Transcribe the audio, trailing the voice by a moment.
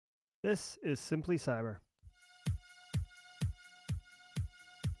This is Simply Cyber.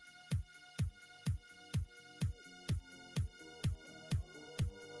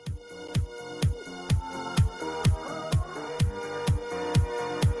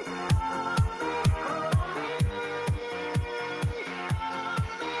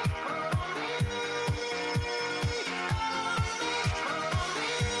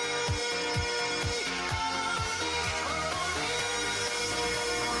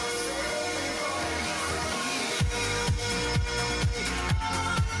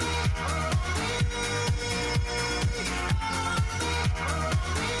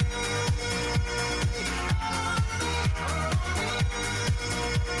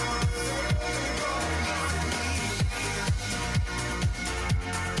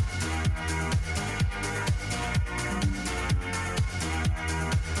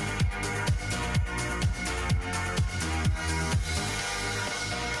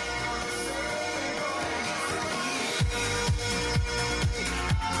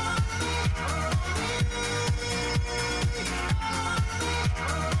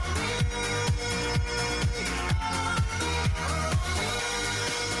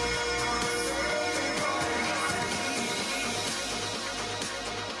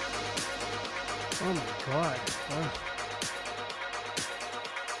 Oh my God. Oh.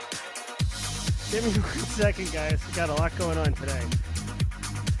 Give me 1 second, guys. We got a lot going on today.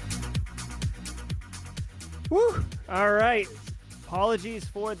 Woo! All right. Apologies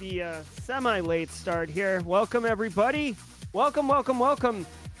for the semi-late start here. Welcome, everybody. Welcome, welcome, welcome.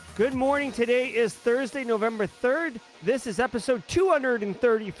 Good morning. Today is Thursday, November 3rd. This is episode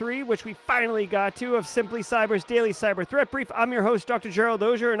 233, which we finally got to, of Simply Cyber's Daily Cyber Threat Brief. I'm your host, Dr. Gerald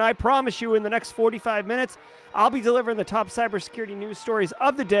Dozier, and I promise you in the next 45 minutes, I'll be delivering the top cybersecurity news stories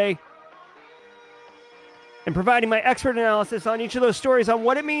of the day and providing my expert analysis on each of those stories on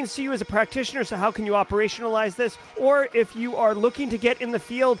what it means to you as a practitioner. So how can you operationalize this? Or if you are looking to get in the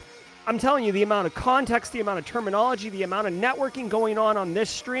field, I'm telling you, the amount of context, the amount of terminology, the amount of networking going on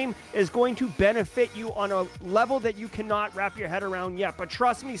this stream is going to benefit you on a level that you cannot wrap your head around yet. But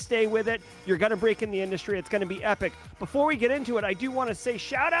trust me, stay with it. You're going to break in the industry. It's going to be epic. Before we get into it, I do want to say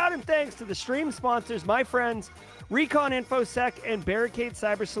shout out and thanks to the stream sponsors, my friends, Recon InfoSec and Barricade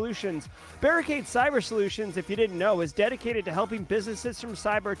Cyber Solutions. Barricade Cyber Solutions, if you didn't know, is dedicated to helping businesses from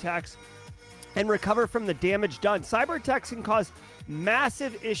cyber attacks and recover from the damage done. Cyber attacks can cause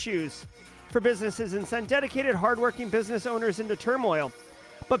massive issues for businesses and send dedicated, hardworking business owners into turmoil.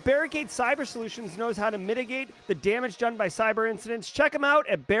 But Barricade Cyber Solutions knows how to mitigate the damage done by cyber incidents. Check them out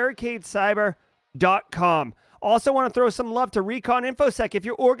at barricadecyber.com. Also want to throw some love to Recon InfoSec. If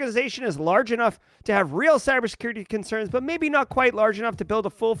your organization is large enough to have real cybersecurity concerns, but maybe not quite large enough to build a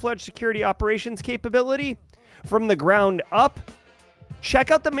full-fledged security operations capability from the ground up,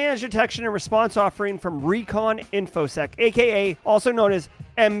 check out the managed detection and response offering from Recon InfoSec, aka also known as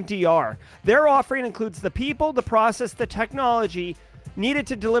MDR. Their offering includes the people, the process, the technology needed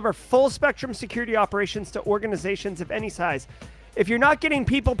to deliver full spectrum security operations to organizations of any size. If you're not getting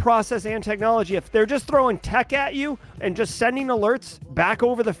people, process, and technology, if they're just throwing tech at you and just sending alerts back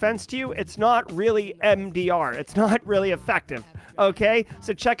over the fence to you, it's not really MDR. It's not really effective. Okay,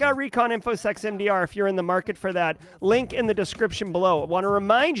 so check out Recon InfoSec's MDR if you're in the market for that. Link in the description below. I want to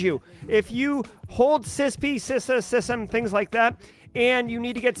remind you, if you hold CISP, CISA, CISM, things like that, and you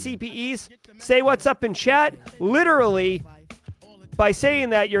need to get CPEs, say what's up in chat. Literally, by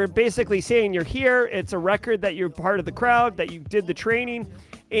saying that, you're basically saying you're here. It's a record that you're part of the crowd, that you did the training,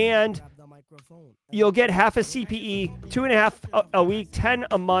 and you'll get half a CPE, 2.5 a week, 10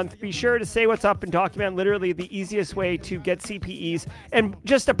 a month. Be sure to say what's up and document literally the easiest way to get CPEs. And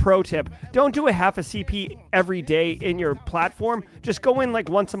just a pro tip, don't do a half a CP every day in your platform. Just go in like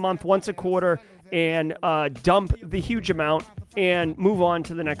once a month, once a quarter, and dump the huge amount and move on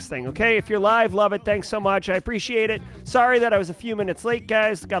to the next thing, okay? If you're live, love it. Thanks so much. I appreciate it. Sorry that I was a few minutes late,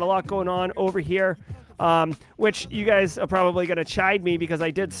 guys. Got a lot going on over here. Which you guys are probably going to chide me because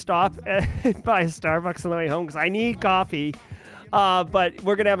I did stop by Starbucks on the way home because I need coffee. But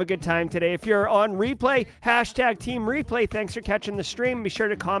we're going to have a good time today. If you're on replay, hashtag Team Replay. Thanks for catching the stream. Be sure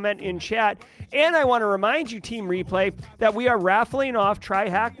to comment in chat. And I want to remind you, Team Replay, that we are raffling off Try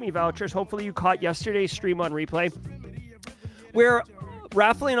Hack Me vouchers. Hopefully you caught yesterday's stream on replay. We're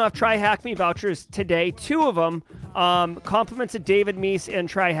raffling off Try Hack Me vouchers today. 2 of them. Compliments of David Meese and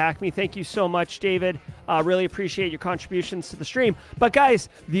Try Hack Me. Thank you so much, David. Really appreciate your contributions to the stream. But guys,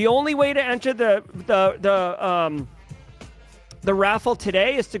 the only way to enter the raffle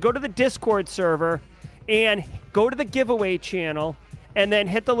today is to go to the Discord server and go to the giveaway channel and then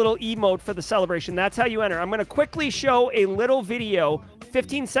hit the little emote for the celebration. That's how you enter. I'm going to quickly show a little video,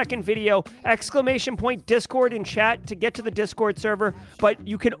 15-second video, exclamation point Discord in chat to get to the Discord server, but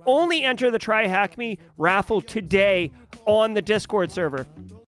you can only enter the Try Hack Me raffle today on the Discord server.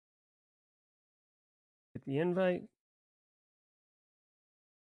 Get the invite.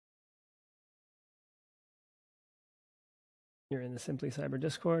 You're in the Simply Cyber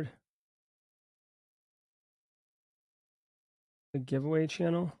Discord. The giveaway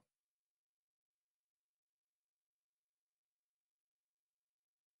channel.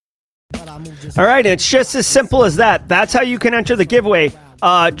 All right, it's just as simple as that. That's how you can enter the giveaway.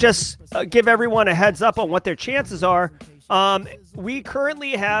 Just give everyone a heads up on what their chances are. We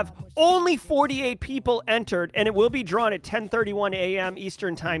currently have only 48 people entered, and it will be drawn at 10:31 a.m.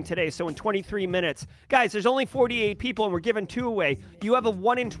 Eastern time today, so in 23 minutes. Guys, there's only 48 people, and we're giving 2 away. You have a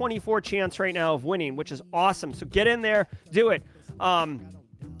 1 in 24 chance right now of winning, which is awesome. So get in there, do it. All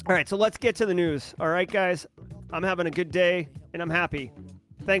right, so let's get to the news. All right, guys, I'm having a good day, and I'm happy.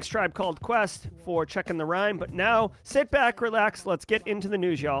 Thanks, Tribe Called Quest, for checking the rhyme. But now, sit back, relax. Let's get into the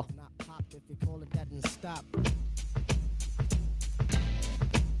news, y'all.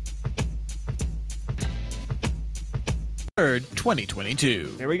 Third,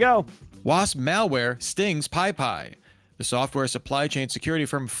 2022. Here we go. WASP malware stings PyPy. The software supply chain security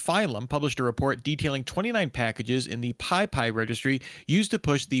firm Phylum published a report detailing 29 packages in the PyPy registry used to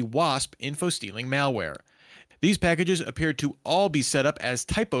push the WASP info stealing malware. These packages appeared to all be set up as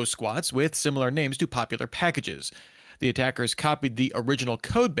typo squats with similar names to popular packages. The attackers copied the original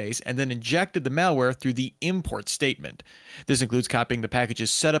codebase and then injected the malware through the import statement. This includes copying the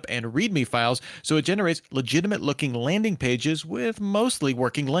package's setup and README files, so it generates legitimate-looking landing pages with mostly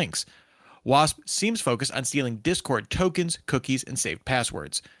working links. WASP seems focused on stealing Discord tokens, cookies, and saved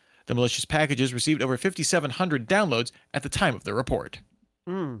passwords. The malicious packages received over 5,700 downloads at the time of the report.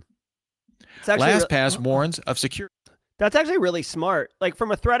 LastPass warns of security. That's actually really smart. Like,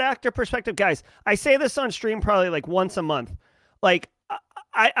 from a threat actor perspective, guys, I say this on stream probably like once a month. Like,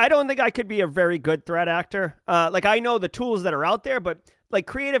 I don't think I could be a very good threat actor. Like, I know the tools that are out there, but like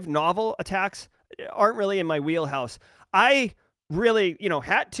creative novel attacks aren't really in my wheelhouse. I really,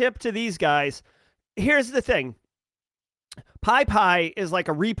 hat tip to these guys. Here's the thing. PyPy is like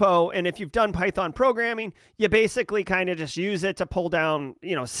a repo, and if you've done Python programming, you basically kind of just use it to pull down,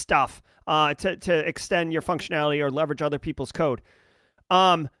 stuff to extend your functionality or leverage other people's code.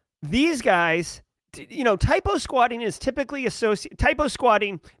 These guys, typo squatting is typically typo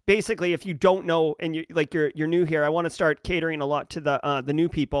squatting. Basically, if you don't know and you're new here, I want to start catering a lot to the new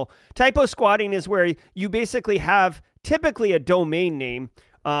people. Typo squatting is where you basically have typically a domain name.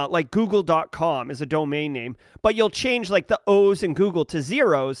 Like google.com is a domain name, but you'll change like the O's in Google to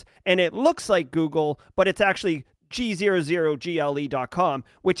zeros, and it looks like Google, but it's actually G00gle.com,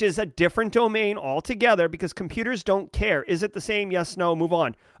 which is a different domain altogether because computers don't care. Is it the same? Yes, no, move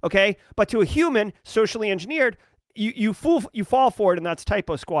on. Okay. But to a human, socially engineered, you fall for it, and that's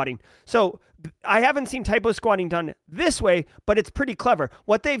typo squatting. So I haven't seen typo squatting done this way, but it's pretty clever.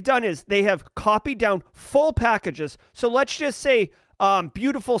 What they've done is they have copied down full packages. So let's just say,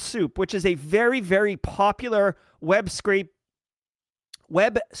 Beautiful Soup, which is a very, very popular web scraping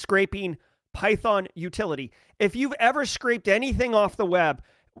Python utility. If you've ever scraped anything off the web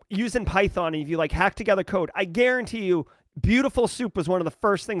using Python, and if you hack together code, I guarantee you Beautiful Soup was one of the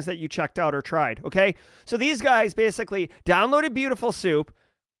first things that you checked out or tried. Okay. So these guys basically downloaded Beautiful Soup,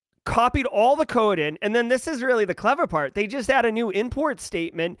 copied all the code in, and then this is really the clever part. They just add a new import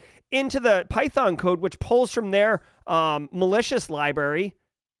statement into the Python code, which pulls from their malicious library,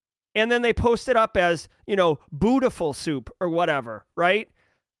 and then they post it up as, Beautiful Soup or whatever, right?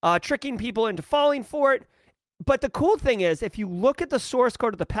 Tricking people into falling for it. But the cool thing is, if you look at the source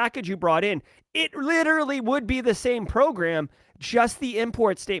code of the package you brought in, it literally would be the same program, just the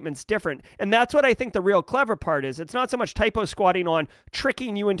import statement's different. And that's what I think the real clever part is. It's not so much typo squatting on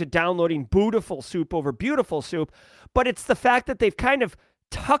tricking you into downloading Beautiful Soup over Beautiful Soup, but it's the fact that they've kind of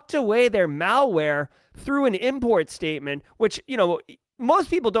tucked away their malware through an import statement, which,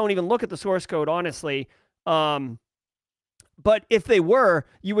 most people don't even look at the source code, honestly. But if they were,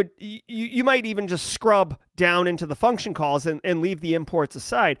 you might even just scrub down into the function calls and leave the imports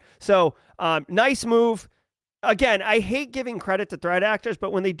aside. So nice move. Again, I hate giving credit to threat actors,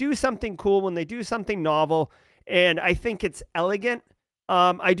 but when they do something cool, when they do something novel, and I think it's elegant,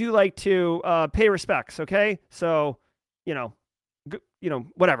 I do like to pay respects. Okay, so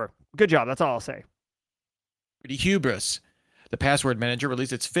whatever. Good job. That's all I'll say. Hubris. The Password Manager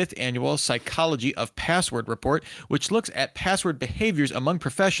released its 5th annual Psychology of Password report, which looks at password behaviors among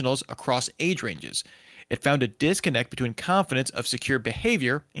professionals across age ranges. It found a disconnect between confidence of secure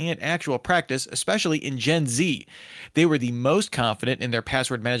behavior and actual practice, especially in Gen Z. They were the most confident in their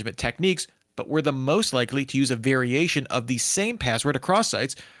password management techniques, but were the most likely to use a variation of the same password across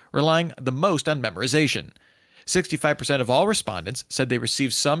sites, relying the most on memorization. 65% of all respondents said they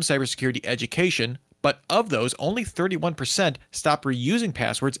received some cybersecurity education, but of those, only 31% stopped reusing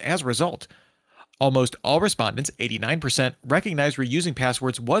passwords as a result. Almost all respondents, 89%, recognized reusing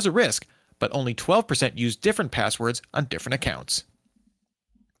passwords was a risk, but only 12% used different passwords on different accounts.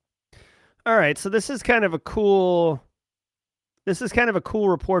 All right, so this is kind of a cool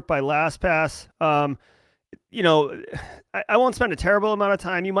report by LastPass. I won't spend a terrible amount of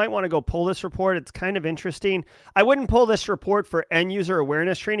time. You might want to go pull this report. It's kind of interesting. I wouldn't pull this report for end user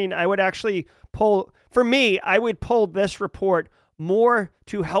awareness training. I would actually I would pull this report more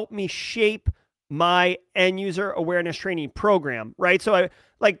to help me shape my end user awareness training program, right? So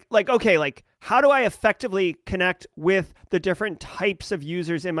how do I effectively connect with the different types of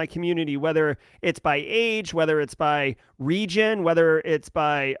users in my community, whether it's by age, whether it's by region, whether it's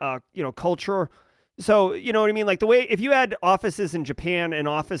by culture. So, you know what I mean? Like the way, if you had offices in Japan and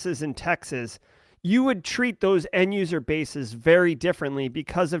offices in Texas, you would treat those end user bases very differently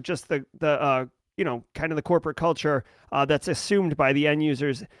because of just the kind of the corporate culture that's assumed by the end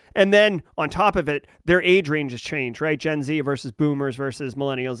users. And then on top of it, their age ranges change, right? Gen Z versus boomers versus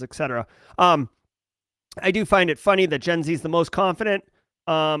millennials, etc. I do find it funny that Gen Z is the most confident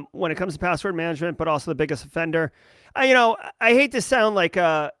when it comes to password management, but also the biggest offender. I hate to sound like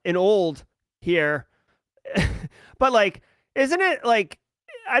an old here, but like, isn't it like,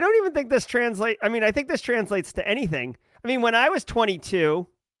 I don't even think this translates. I mean, I think this translates to anything. I mean, when I was 22,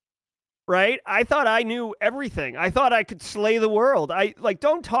 right, I thought I knew everything. I thought I could slay the world.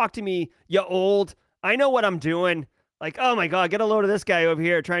 Don't talk to me, you old. I know what I'm doing. Like, oh my God, get a load of this guy over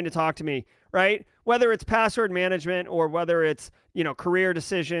here trying to talk to me, right? Whether it's password management or whether it's, career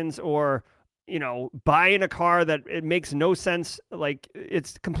decisions or, buying a car that it makes no sense. Like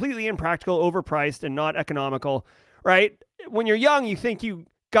it's completely impractical, overpriced and not economical, right? When you're young, you think you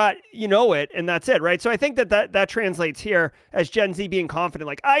got, it and that's it, right? So I think that translates here as Gen Z being confident.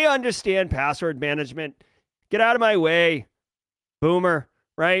 Like, I understand password management. Get out of my way, boomer,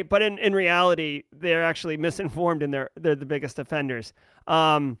 right? But in reality, they're actually misinformed and they're the biggest offenders.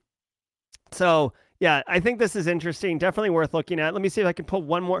 So yeah, I think this is interesting. Definitely worth looking at. Let me see if I can pull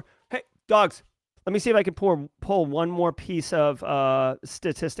one more. Hey, dogs. Let me see if I can pull one more piece of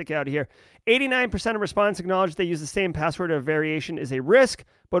statistic out here. 89% of respondents acknowledge they use the same password or variation is a risk,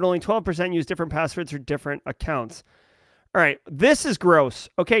 but only 12% use different passwords for different accounts. All right, this is gross.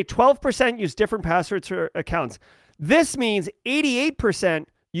 Okay, 12% use different passwords for accounts. This means 88%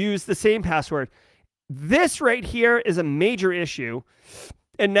 use the same password. This right here is a major issue.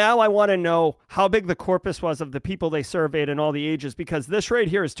 And now I want to know how big the corpus was of the people they surveyed and all the ages, because this right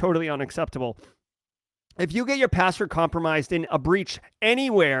here is totally unacceptable. If you get your password compromised in a breach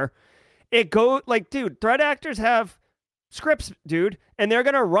anywhere, dude, threat actors have scripts, dude, and they're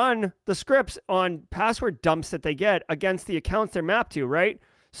going to run the scripts on password dumps that they get against the accounts they're mapped to, right?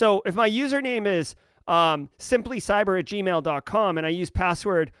 So if my username is simplycyber@gmail.com and I use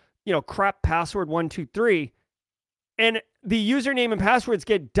password, crap password 123, and the username and passwords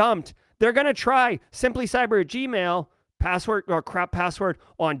get dumped, they're going to try simplycyber@gmail password or crap password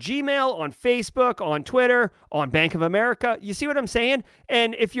on Gmail, on Facebook, on Twitter, on Bank of America. You see what I'm saying?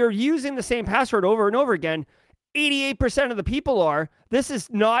 And if you're using the same password over and over again, 88% of the people are. This is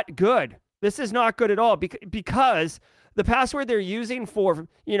not good. This is not good at all because the password they're using for,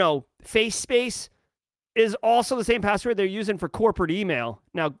 face space is also the same password they're using for corporate email.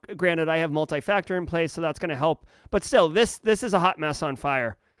 Now, granted, I have multi-factor in place, so that's going to help. But still, this is a hot mess on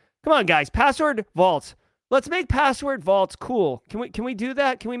fire. Come on, guys. Password vaults. Let's make password vaults cool. Can we do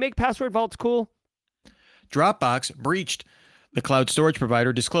that? Can we make password vaults cool? Dropbox breached. The cloud storage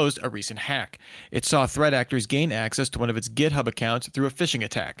provider disclosed a recent hack. It saw threat actors gain access to one of its GitHub accounts through a phishing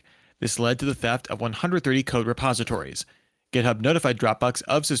attack. This led to the theft of 130 code repositories. GitHub notified Dropbox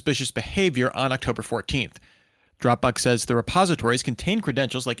of suspicious behavior on October 14th. Dropbox says the repositories contain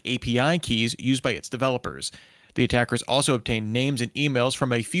credentials like API keys used by its developers. The attackers also obtained names and emails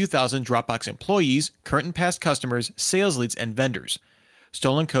from a few thousand Dropbox employees, current and past customers, sales leads, and vendors.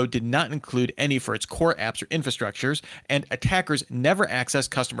 Stolen code did not include any for its core apps or infrastructures, and attackers never accessed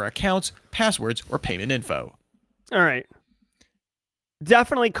customer accounts, passwords, or payment info. All right.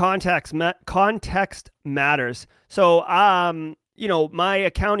 Definitely context matters. So, my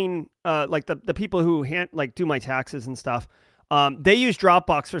accounting, like the people who do my taxes and stuff, they use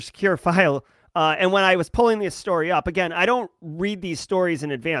Dropbox for secure file And when I was pulling this story up, again, I don't read these stories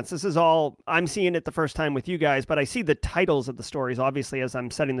in advance. This is all, I'm seeing it the first time with you guys, but I see the titles of the stories, obviously, as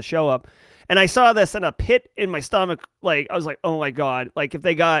I'm setting the show up. And I saw this in a pit in my stomach. Like, I was like, oh my God, like if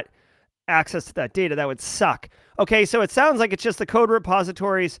they got access to that data, that would suck. Okay, so it sounds like it's just the code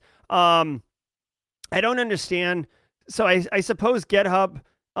repositories. I don't understand. So I suppose GitHub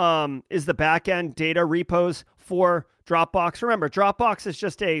is the backend data repos for Dropbox. Remember, Dropbox is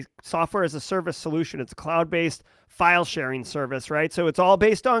just a software as a service solution. It's a cloud-based file sharing service, right? So it's all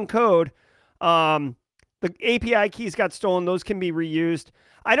based on code. The API keys got stolen. Those can be reused.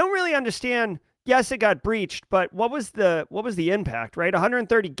 I don't really understand. Yes, it got breached, but what was the impact, right?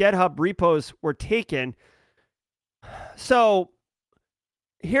 130 GitHub repos were taken. So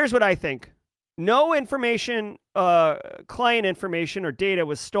here's what I think. No information, client information or data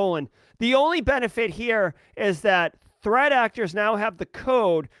was stolen. The only benefit here is that threat actors now have the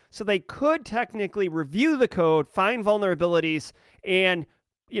code, so they could technically review the code, find vulnerabilities, and,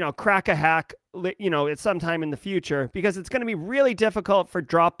 crack a hack, at some time in the future, because it's going to be really difficult for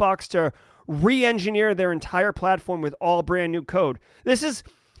Dropbox to re-engineer their entire platform with all brand new code. This is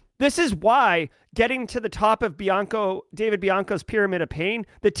why getting to the top of David Bianco's pyramid of pain,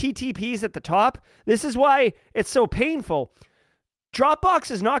 the TTPs at the top, this is why it's so painful.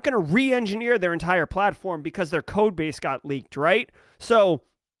 Dropbox is not going to re-engineer their entire platform because their code base got leaked, right? So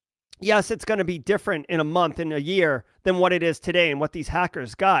yes, it's going to be different in a month, in a year, than what it is today and what these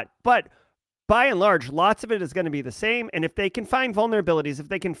hackers got. But by and large, lots of it is going to be the same. And if they can find vulnerabilities, if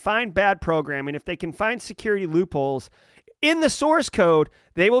they can find bad programming, if they can find security loopholes in the source code,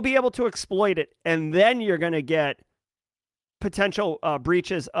 they will be able to exploit it. And then you're going to get potential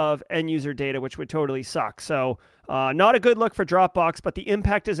breaches of end user data, which would totally suck. So not a good look for Dropbox, but the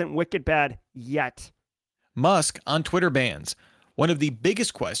impact isn't wicked bad yet. Musk on Twitter bans. One of the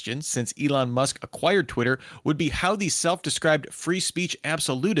biggest questions since Elon Musk acquired Twitter would be how the self-described free speech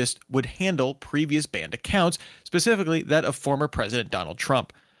absolutist would handle previous banned accounts, specifically that of former President Donald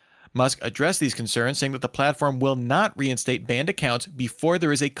Trump. Musk addressed these concerns, saying that the platform will not reinstate banned accounts before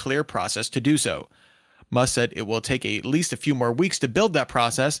there is a clear process to do so. Musk said it will take at least a few more weeks to build that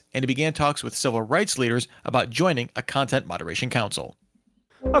process, and he began talks with civil rights leaders about joining a content moderation council.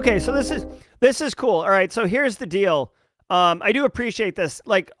 Okay, so this is cool. All right, so here's the deal. I do appreciate this.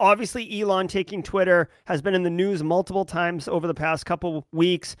 Like, obviously, Elon taking Twitter has been in the news multiple times over the past couple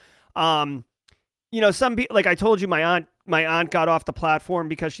weeks. Some people, like I told you, my aunt got off the platform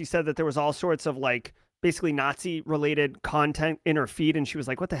because she said that there was all sorts of basically Nazi-related content in her feed, and she was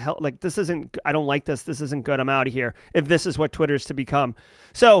like, what the hell? Like, this isn't, I don't like this. This isn't good. I'm out of here, if this is what Twitter's to become.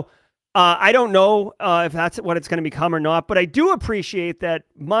 So I don't know if that's what it's going to become or not, but I do appreciate that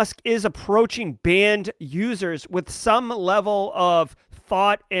Musk is approaching banned users with some level of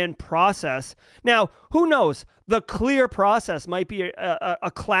thought and process. Now, who knows? The clear process might be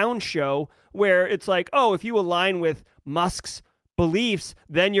a clown show where it's like, oh, if you align with Musk's beliefs,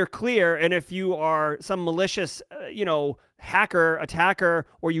 then you're clear. And if you are some malicious, hacker, attacker,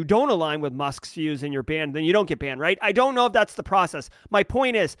 or you don't align with Musk's views and you're banned, then you don't get banned, right? I don't know if that's the process. My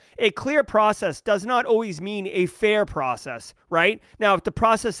point is, a clear process does not always mean a fair process, right? Now, if the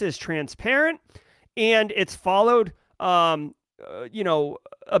process is transparent and it's followed, objectively,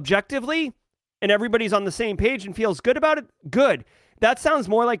 and everybody's on the same page and feels good about it, good. That sounds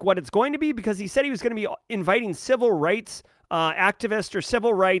more like what it's going to be, because he said he was going to be inviting civil rights activists or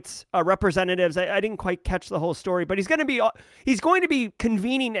civil rights representatives. I didn't quite catch the whole story, but he's going to be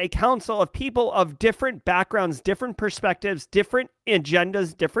convening a council of people of different backgrounds, different perspectives, different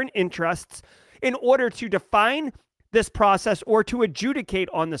agendas, different interests, in order to define this process or to adjudicate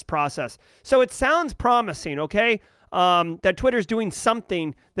on this process. So it sounds promising, okay? That Twitter's doing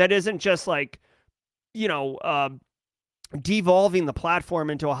something that isn't just devolving the platform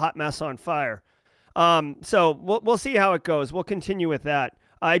into a hot mess on fire. So we'll see how it goes. We'll continue with that.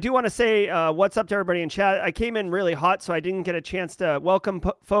 I do want to say what's up to everybody in chat. I came in really hot, so I didn't get a chance to welcome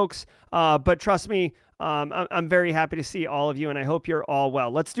folks. But trust me, I'm very happy to see all of you, and I hope you're all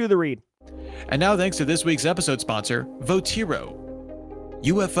well. Let's do the read. And now, thanks to this week's episode sponsor, Votiro.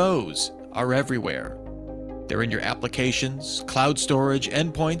 UFOs are everywhere. They're in your applications, cloud storage,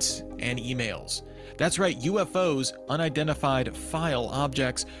 endpoints, and emails. That's right, UFOs, unidentified file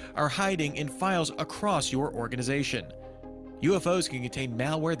objects, are hiding in files across your organization. UFOs can contain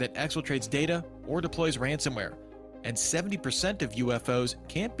malware that exfiltrates data or deploys ransomware. And 70% of UFOs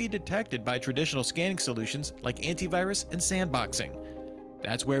can't be detected by traditional scanning solutions like antivirus and sandboxing.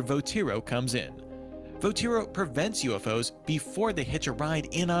 That's where Votiro comes in. Votiro prevents UFOs before they hitch a ride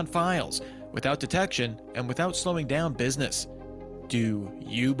in on files, without detection and without slowing down business. Do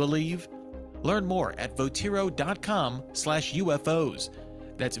you believe? Learn more at votiro.com/UFOs.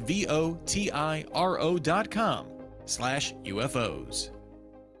 That's VOTIRO.com/UFOs.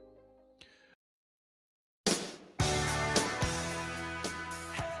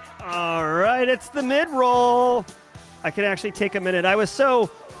 All right, it's the mid-roll. I can actually take a minute. I was so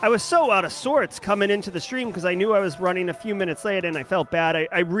out of sorts coming into the stream because I knew I was running a few minutes late, and I felt bad.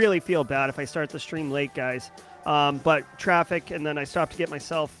 I really feel bad if I start the stream late, guys. But traffic, and then I stopped to get my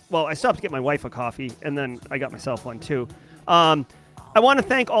wife a coffee, and then I got myself one too. I want to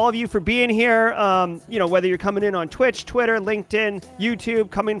thank all of you for being here. Whether you're coming in on Twitch, Twitter, LinkedIn,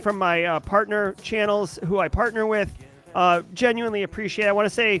 YouTube, coming from my partner channels who I partner with. Genuinely appreciate it. I want to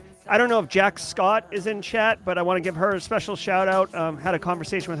say, I don't know if Jack Scott is in chat, but I want to give her a special shout out. Had a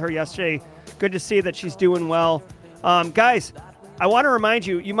conversation with her yesterday. Good to see that she's doing well. Guys, I want to remind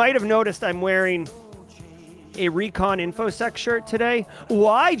you, you might have noticed I'm wearing a Recon InfoSec shirt today.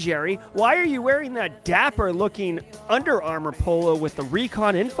 Why, Jerry? Why are you wearing that dapper looking Under Armour polo with the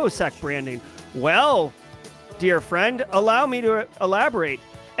Recon InfoSec branding? Well, dear friend, allow me to elaborate.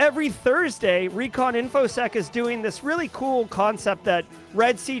 Every Thursday, Recon InfoSec is doing this really cool concept that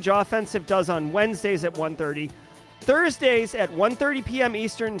Red Siege Offensive does on Wednesdays at 1:30. Thursdays at 1:30 p.m.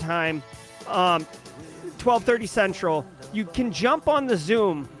 Eastern Time, 12:30 Central. You can jump on the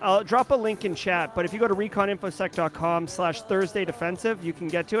Zoom. I'll drop a link in chat, but if you go to reconinfosec.com/Thursday Defensive, you can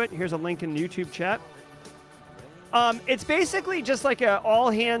get to it. Here's a link in the YouTube chat. It's basically just like a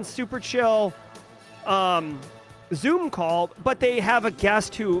all-hands, super chill Zoom call, but they have a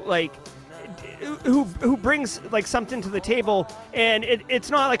guest who brings like something to the table, and it's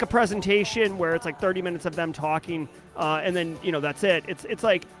not like a presentation where it's like 30 minutes of them talking and then that's it. It's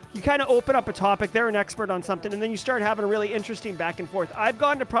like you kind of open up a topic, they're an expert on something, and then you start having a really interesting back and forth. I've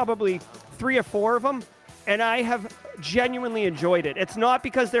gone to probably 3 or 4 of them, and I have genuinely enjoyed it. It's not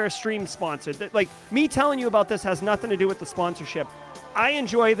because they're a stream sponsor. Like, me telling you about this has nothing to do with the sponsorship. I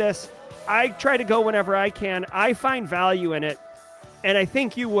enjoy this. I try to go whenever I can. I find value in it, and I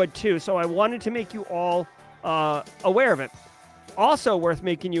think you would too. So I wanted to make you all aware of it. Also worth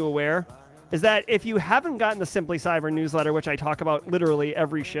making you aware is that if you haven't gotten the Simply Cyber newsletter, which I talk about literally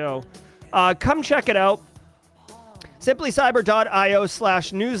every show, come check it out.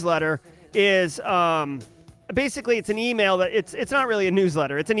 simplycyber.io/newsletter is basically it's an email that it's not really a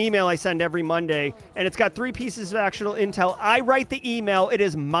newsletter. It's an email I send every Monday, and it's got 3 pieces of actionable intel. I write the email. It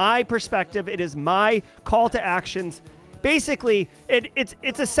is my perspective. It is my call to actions. Basically,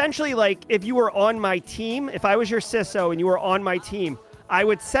 it's essentially like if you were on my team, if I was your CISO and you were on my team, I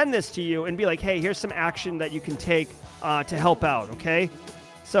would send this to you and be like, hey, here's some action that you can take to help out, okay?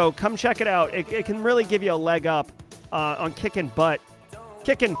 So come check it out. It can really give you a leg up on kicking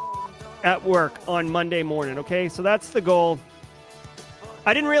at work on Monday morning, okay? So that's the goal.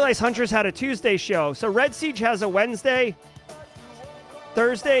 I didn't realize Huntress had a Tuesday show. So Red Siege has a Wednesday.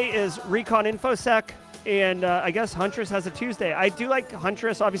 Thursday is Recon InfoSec. And I guess Huntress has a Tuesday. I do like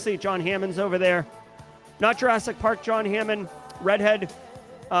Huntress. Obviously, John Hammond's over there. Not Jurassic Park John Hammond. Redhead,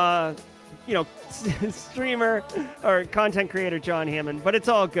 streamer or content creator John Hammond. But it's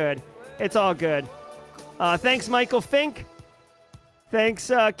all good. It's all good. Thanks, Michael Fink. Thanks,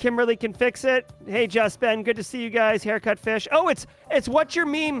 Kimberly Can Fix It. Hey, Just Ben, good to see you guys. Haircut Fish. Oh, it's What's Your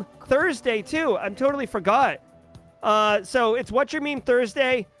Meme Thursday, too. I totally forgot. So it's What's Your Meme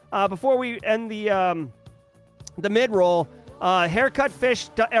Thursday. Before we end the mid-roll, Haircut Fish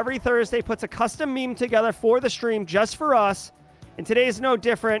every Thursday puts a custom meme together for the stream just for us. And today's no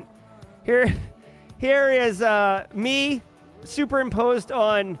different. Here is me superimposed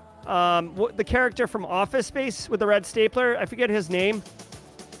on the character from Office Space with the red stapler. I forget his name.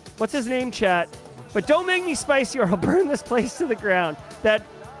 What's his name, chat? But don't make me spicy or I'll burn this place to the ground. That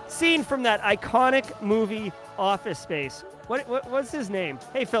scene from that iconic movie, Office Space. What's his name?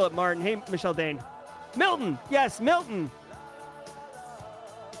 Hey, Philip Martin. Hey, Michelle Dane. Milton. Yes, Milton.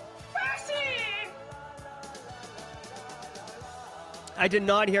 I did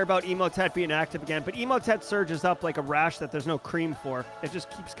not hear about Emotet being active again, but Emotet surges up like a rash that there's no cream for. It just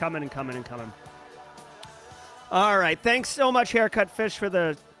keeps coming and coming and coming. All right, thanks so much, Haircut Fish, for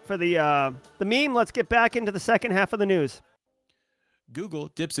the meme. Let's get back into the second half of the news. Google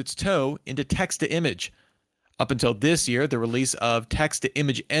dips its toe into text-to-image. Up until this year, the release of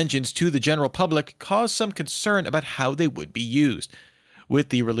text-to-image engines to the general public caused some concern about how they would be used. With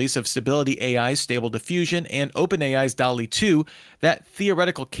the release of Stability AI's Stable Diffusion and OpenAI's DALL-E 2, that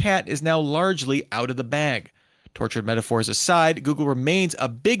theoretical cat is now largely out of the bag. Tortured metaphors aside, Google remains a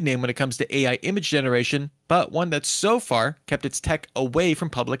big name when it comes to AI image generation, but one that so far kept its tech away from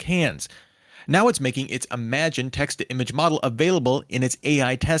public hands. Now it's making its Imagen text-to-image model available in its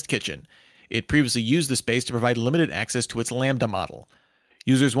AI test kitchen. It previously used the space to provide limited access to its Lambda model.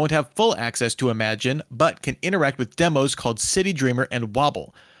 Users won't have full access to Imagine, but can interact with demos called City Dreamer and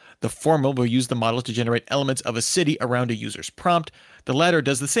Wobble. The former will use the model to generate elements of a city around a user's prompt. The latter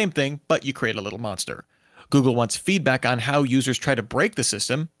does the same thing, but you create a little monster. Google wants feedback on how users try to break the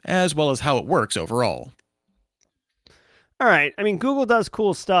system, as well as how it works overall. All right. I mean, Google does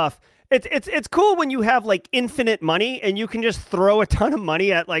cool stuff. It's cool when you have like infinite money and you can just throw a ton of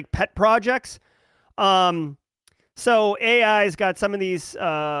money at like pet projects. So AI's got some of these,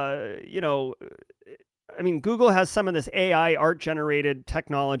 I mean, Google has some of this AI art generated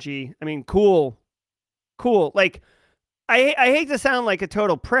technology. I mean, cool. Like, I hate to sound like a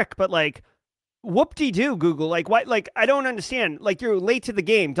total prick, but like, whoop-de-doo, Google. Like, what? Like, I don't understand. Like, you're late to the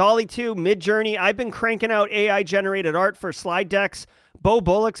game. Dolly 2, Mid-Journey. I've been cranking out AI generated art for slide decks. Bo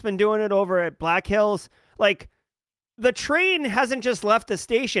Bullock's been doing it over at Black Hills. Like, the train hasn't just left the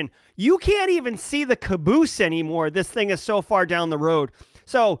station. You can't even see the caboose anymore. This thing is so far down the road.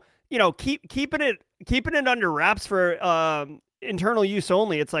 So, keeping it under wraps for internal use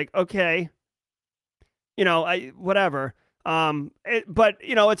only. It's like, okay, whatever. But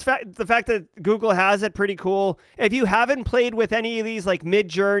it's the fact that Google has it, pretty cool. If you haven't played with any of these like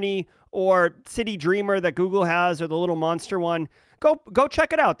Mid-Journey or City Dreamer that Google has, or the little monster one, go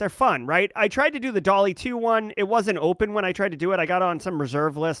check it out. They're fun, right? I tried to do the Dolly 2 one. It wasn't open when I tried to do it. I got on some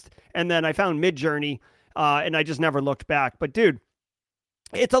reserve list, and then I found Mid-Journey, and I just never looked back. But dude,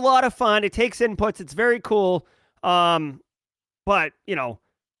 it's a lot of fun. It takes inputs. It's very cool. But I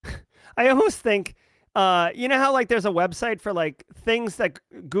almost think, how like there's a website for like things that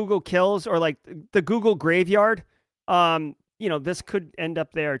Google kills, or like the Google graveyard. This could end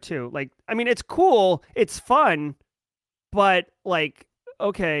up there too. Like, I mean, it's cool, it's fun, but like,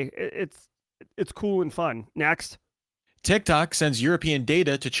 okay, it's cool and fun. Next. TikTok sends European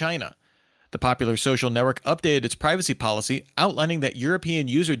data to China. The popular social network updated its privacy policy, outlining that European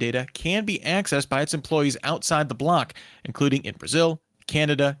user data can be accessed by its employees outside the bloc, including in Brazil,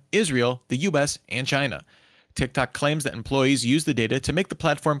 Canada, Israel, the US, and China. TikTok claims that employees use the data to make the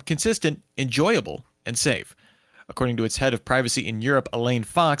platform consistent, enjoyable, and safe. According to its head of privacy in Europe, Elaine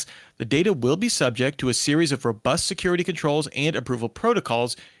Fox, the data will be subject to a series of robust security controls and approval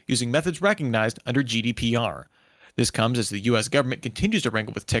protocols using methods recognized under GDPR. This comes as the U.S. government continues to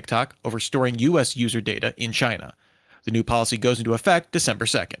wrangle with TikTok over storing U.S. user data in China. The new policy goes into effect December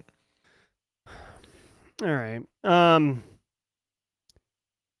 2nd. All right.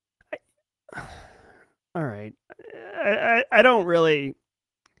 All right. I don't really.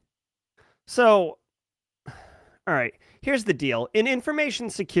 So, all right. Here's the deal. In information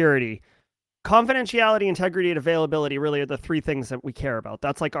security, confidentiality, integrity, and availability really are the three things that we care about.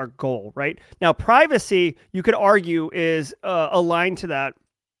 That's like our goal, right? Now, privacy, you could argue, is aligned to that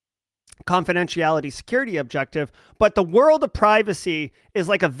confidentiality security objective, but the world of privacy is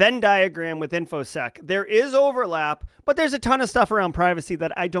like a Venn diagram with InfoSec. There is overlap, but there's a ton of stuff around privacy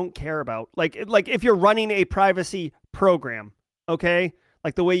that I don't care about. Like if you're running a privacy program, okay?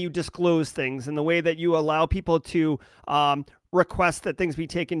 Like the way you disclose things and the way that you allow people to request that things be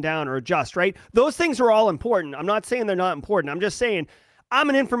taken down or adjust, right? Those things are all important. I'm not saying they're not important. I'm just saying I'm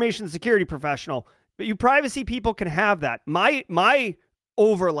an information security professional, but you privacy people can have that. My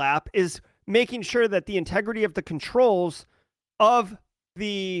overlap is making sure that the integrity of the controls of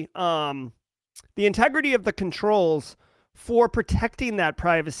the for protecting that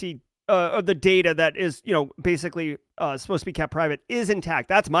privacy of the data that is, basically supposed to be kept private is intact.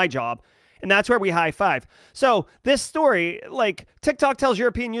 That's my job. And that's where we high five. So this story, like TikTok tells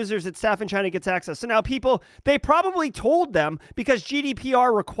European users that staff in China gets access. So now they probably told them because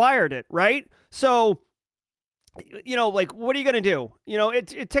GDPR required it, right? So, like, what are you going to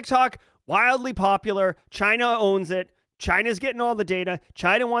do? TikTok, wildly popular. China owns it. China's getting all the data.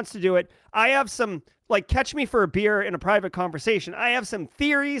 China wants to do it. I have some, like, catch me for a beer in a private conversation. I have some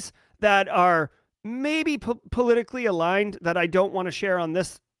theories that are maybe politically aligned that I don't want to share on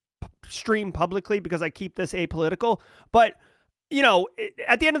this stream publicly because I keep this apolitical. But,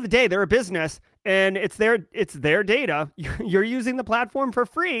 at the end of the day, they're a business and it's their data. You're using the platform for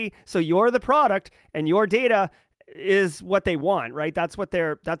free. So you're the product and your data is what they want, right? That's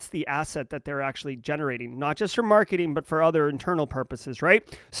the asset that they're actually generating, not just for marketing, but for other internal purposes,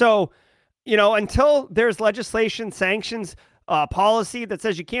 right? So, until there's legislation, sanctions, policy that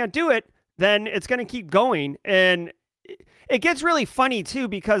says you can't do it, then it's going to keep going. And it gets really funny too,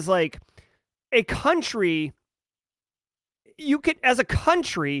 because like a country, you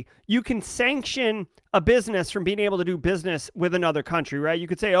can sanction a business from being able to do business with another country, right? You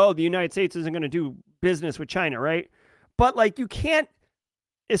could say, oh, the United States isn't going to do business with China, right? But like, you can't,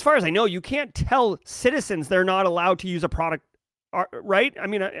 as far as I know, you can't tell citizens they're not allowed to use a product, right? I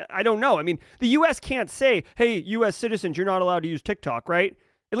mean, I don't know. I mean, the U.S. can't say, hey, U.S. citizens, you're not allowed to use TikTok, right?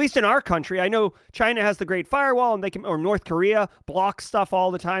 At least in our country. I know China has the Great Firewall, and they can, or North Korea blocks stuff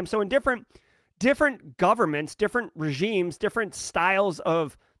all the time. So in different governments, different regimes, different styles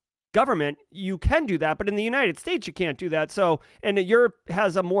of government, you can do that. But in the United States, you can't do that. So, and Europe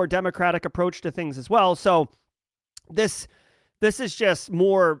has a more democratic approach to things as well. So this is just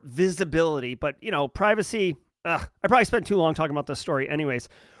more visibility. But, privacy, I probably spent too long talking about this story anyways.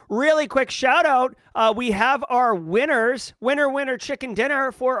 Really quick shout out. We have our winners, winner chicken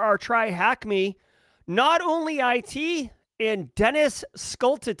dinner for our Try Hack Me. Not only IT and Dennis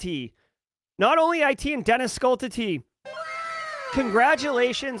Skultity.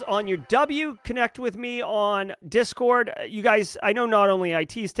 Congratulations on your W. Connect with me on Discord. You guys, I know not only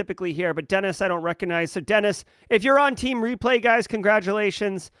IT is typically here, but Dennis I don't recognize. So Dennis, if you're on Team Replay, guys,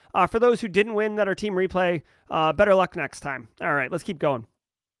 congratulations. For those who didn't win that are Team Replay, better luck next time. All right, let's keep going.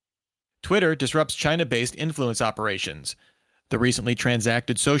 Twitter disrupts China-based influence operations. The recently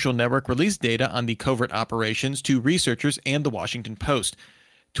transacted social network released data on the covert operations to researchers and The Washington Post.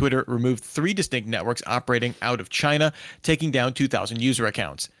 Twitter removed 3 distinct networks operating out of China, taking down 2,000 user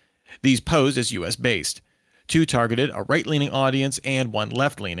accounts. These posed as US-based. 2 targeted a right-leaning audience and 1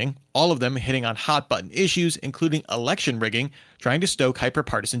 left-leaning, all of them hitting on hot-button issues, including election rigging, trying to stoke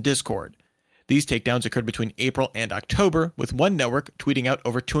hyper-partisan discord. These takedowns occurred between April and October, with one network tweeting out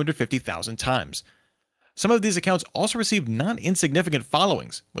over 250,000 times. Some of these accounts also received non-insignificant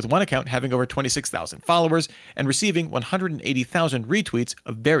followings, with one account having over 26,000 followers and receiving 180,000 retweets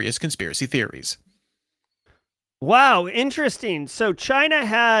of various conspiracy theories. Wow, interesting. So China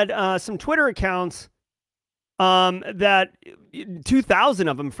had some Twitter accounts that 2,000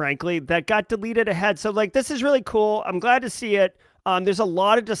 of them, frankly, that got deleted ahead. So this is really cool. I'm glad to see it. There's a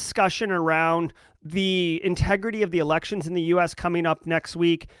lot of discussion around the integrity of the elections in the U.S. coming up next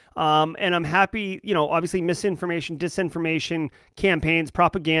week. And I'm happy, obviously misinformation, disinformation campaigns,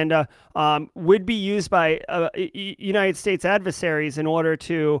 propaganda would be used by United States adversaries in order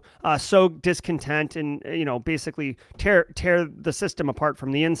to sow discontent and, basically tear the system apart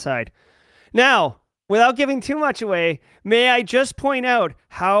from the inside. Now, without giving too much away, may I just point out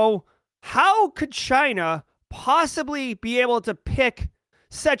how could China possibly be able to pick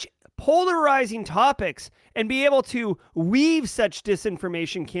such polarizing topics and be able to weave such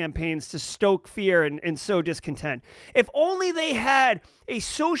disinformation campaigns to stoke fear and sow discontent? If only they had a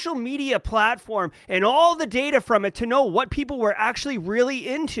social media platform and all the data from it to know what people were actually really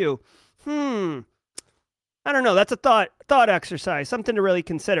into. I don't know. That's a thought exercise, something to really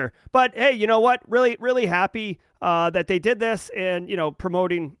consider. But hey, you know what? Really, really happy that they did this and,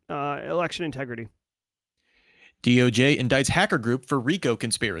 promoting election integrity. DOJ indicts hacker group for RICO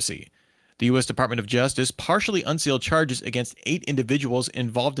conspiracy. The U.S. Department of Justice partially unsealed charges against 8 individuals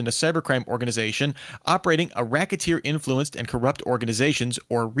involved in a cybercrime organization operating a racketeer-influenced and corrupt organizations,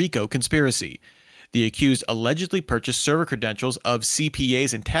 or RICO conspiracy. The accused allegedly purchased server credentials of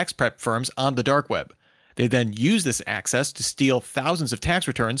CPAs and tax prep firms on the dark web. They then used this access to steal thousands of tax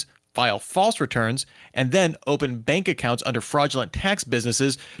returns, file false returns, and then open bank accounts under fraudulent tax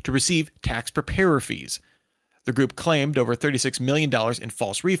businesses to receive tax preparer fees. The group claimed over $36 million in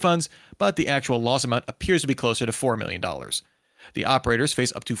false refunds, but the actual loss amount appears to be closer to $4 million. The operators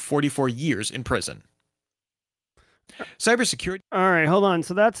face up to 44 years in prison. Cybersecurity. All right, hold on.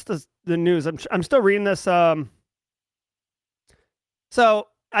 So that's the news. I'm still reading this. So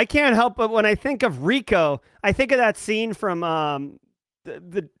I can't help but when I think of RICO, I think of that scene from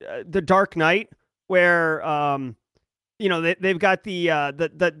the Dark Knight where they've got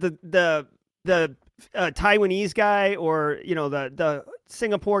the Taiwanese guy, or the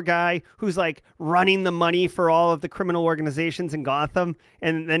Singapore guy who's running the money for all of the criminal organizations in Gotham,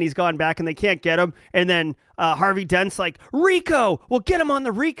 and then he's gone back and they can't get him, and then Harvey Dent's like, RICO, we'll get him on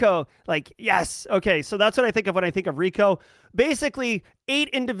the RICO. Yes, okay, so that's what I think of when I think of RICO. Basically, 8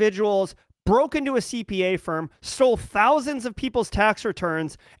 individuals broke into a CPA firm, stole thousands of people's tax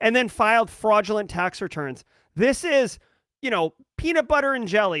returns, and then filed fraudulent tax returns. This is, peanut butter and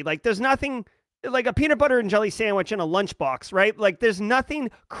jelly. There's nothing like a peanut butter and jelly sandwich in a lunchbox, right? There's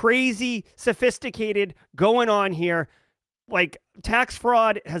nothing crazy sophisticated going on here. Tax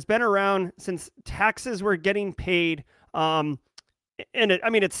fraud has been around since taxes were getting paid. And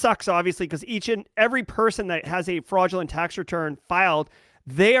it sucks, obviously, because each and every person that has a fraudulent tax return filed,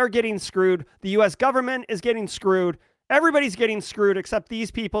 they are getting screwed. The U.S. government is getting screwed. Everybody's getting screwed except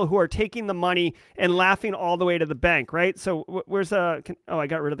these people who are taking the money and laughing all the way to the bank, right? So where's I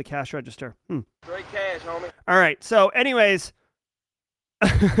got rid of the cash register. Straight cash, homie. All right. So anyways,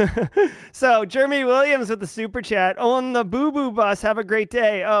 So Jeremy Williams with the super chat on the boo boo bus. Have a great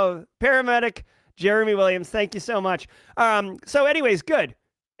day. Oh, paramedic Jeremy Williams, thank you so much. So, anyways, good.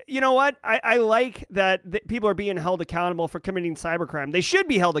 You know what? I like that people are being held accountable for committing cybercrime. They should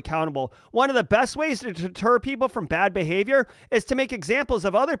be held accountable. One of the best ways to deter people from bad behavior is to make examples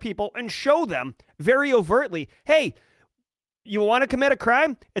of other people and show them very overtly, hey, you want to commit a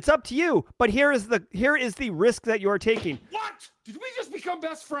crime? It's up to you. But here is the risk that you're taking. What? Did we just become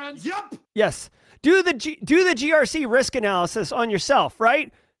best friends? Yep. Yes. Do the GRC risk analysis on yourself,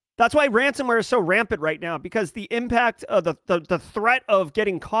 right? That's why ransomware is so rampant right now, because the impact of the threat of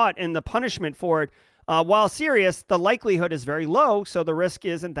getting caught and the punishment for it, while serious, the likelihood is very low, so the risk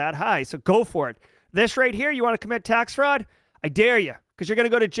isn't that high. So go for it. This right here, you want to commit tax fraud? I dare you, because you're going to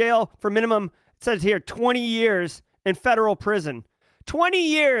go to jail for minimum, it says here, 20 years in federal prison. 20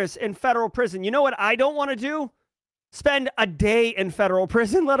 years in federal prison. You know what I don't want to do? Spend a day in federal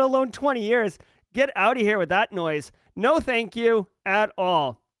prison, let alone 20 years. Get out of here with that noise. No thank you at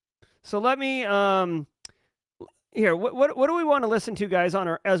all. So let me here. What do we want to listen to, guys, on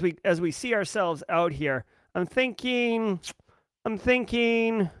our as we see ourselves out here? I'm thinking. Here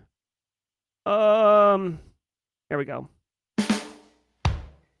we go.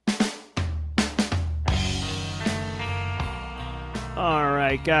 All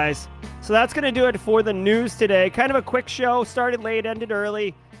right, guys. So that's going to do it for the news today. Kind of a quick show. Started late, ended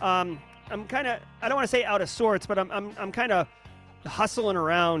early. I'm kind of, I don't want to say out of sorts, but I'm kind of hustling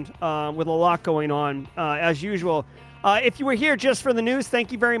around with a lot going on as usual. If you were here just for the news,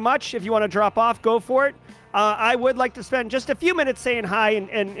 thank you very much. If you want to drop off, go for it. I would like to spend just a few minutes saying hi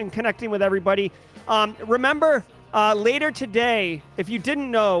and connecting with everybody. Remember, later today, if you didn't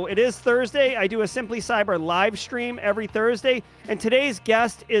know, it is Thursday. I do a Simply Cyber live stream every Thursday. And today's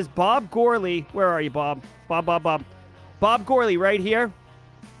guest is Bob Gourley. Where are you, Bob? Bob Gourley right here.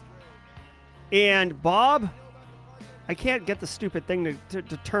 And Bob, I can't get the stupid thing to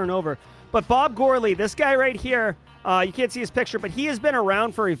turn over. But Bob Gourley, this guy right here, you can't see his picture, but he has been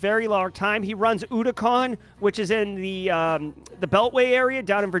around for a very long time. He runs Uticon, which is in the Beltway area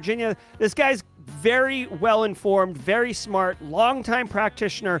down in Virginia. This guy's very well informed, very smart, longtime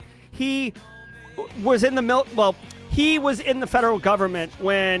practitioner. He was in he was in the federal government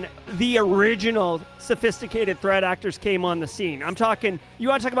when the original sophisticated threat actors came on the scene. I'm talking, you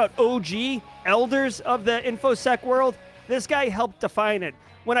want to talk about OG elders of the InfoSec world? This guy helped define it.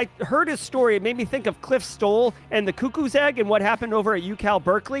 When I heard his story, it made me think of Cliff Stoll and the Cuckoo's Egg and what happened over at UCal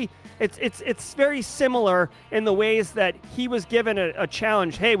Berkeley. It's very similar in the ways that he was given a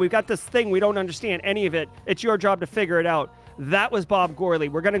challenge. Hey, we've got this thing. We don't understand any of it. It's your job to figure it out. That was Bob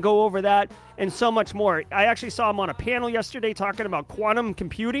Gourley. We're going to go over that and so much more. I actually saw him on a panel yesterday talking about quantum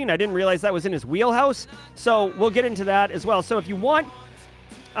computing. I didn't realize that was in his wheelhouse. So we'll get into that as well. So if you want,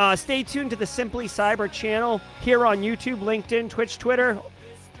 stay tuned to the Simply Cyber channel here on YouTube, LinkedIn, Twitch, Twitter,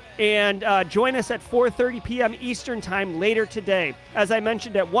 and join us at 4:30 p.m. Eastern Time later today. As I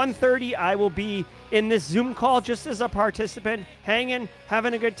mentioned, at 1:30, I will be in this Zoom call just as a participant, hanging,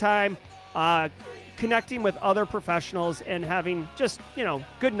 having a good time, connecting with other professionals, and having just,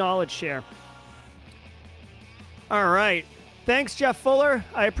 good knowledge share. All right. Thanks, Jeff Fuller.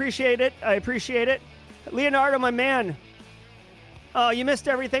 I appreciate it. Leonardo, my man. Oh, you missed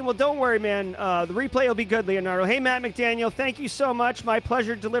everything. Well, don't worry, man. The replay will be good, Leonardo. Hey, Matt McDaniel, thank you so much. My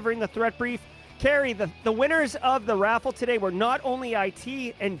pleasure delivering the threat brief. Carrie, the winners of the raffle today were not only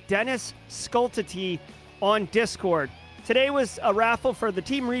IT and Dennis Skultity on Discord. Today was a raffle for the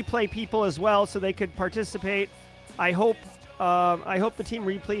Team Replay people as well, so they could participate. I hope the Team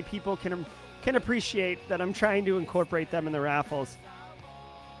Replay people can appreciate that I'm trying to incorporate them in the raffles.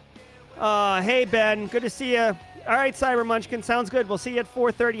 Hey, Ben, good to see you. All right, Cyber Munchkin, sounds good. We'll see you at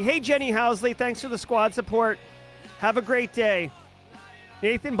 4:30. Hey, Jenny Housley, thanks for the squad support. Have a great day.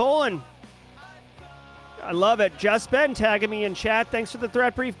 Nathan Bolin, I love it. Just Ben tagging me in chat. Thanks for the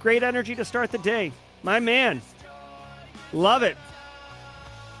threat brief. Great energy to start the day. My man. Love it.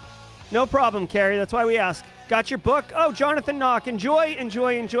 No problem, Carrie. That's why we ask. Got your book? Oh, Jonathan Knock. Enjoy.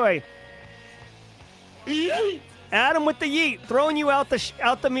 Adam with the yeet. Throwing you out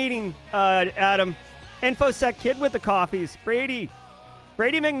the meeting, Adam. InfoSec Kid with the coffees. Brady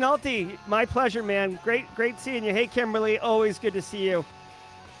McNulty. My pleasure, man. Great seeing you. Hey, Kimberly. Always good to see you.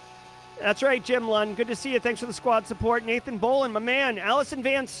 That's right, Jim Lund. Good to see you. Thanks for the squad support. Nathan Bolin, my man. Allison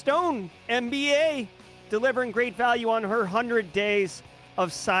Van Stone, MBA. Delivering great value on her 100 days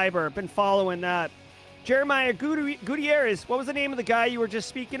of cyber. Been following that. Jeremiah Gutierrez. What was the name of the guy you were just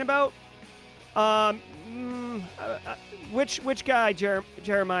speaking about? Which guy,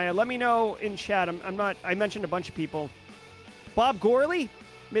 Jeremiah? Let me know in chat. I mentioned a bunch of people. Bob Gorley,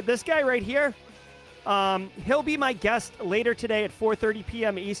 this guy right here, he'll be my guest later today at 4:30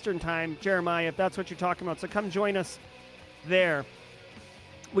 p.m. Eastern time, Jeremiah, if that's what you're talking about. So come join us there.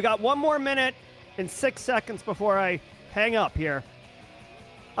 We got 1 more minute and 6 seconds before I hang up here.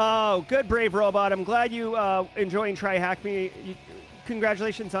 Oh, good, Brave Robot. I'm glad you enjoying Try Hack Me.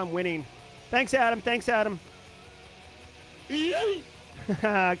 Congratulations on winning. Thanks, Adam.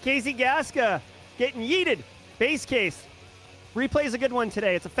 Casey Gaska getting yeeted. Base case. Replay's a good one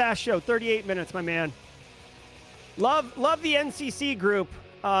today. It's a fast show. 38 minutes, my man. Love the NCC group.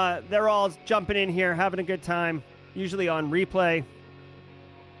 They're all jumping in here, having a good time. Usually on replay.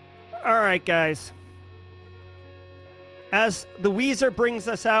 All right, guys. As the Weezer brings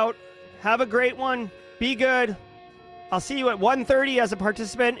us out, have a great one. Be good. I'll see you at 1:30 as a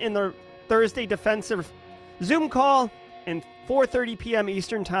participant in the Thursday Defensive Zoom call and 4:30 p.m.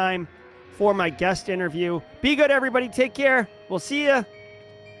 Eastern Time for my guest interview. Be good, everybody. Take care. We'll see you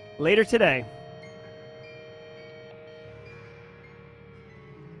later today.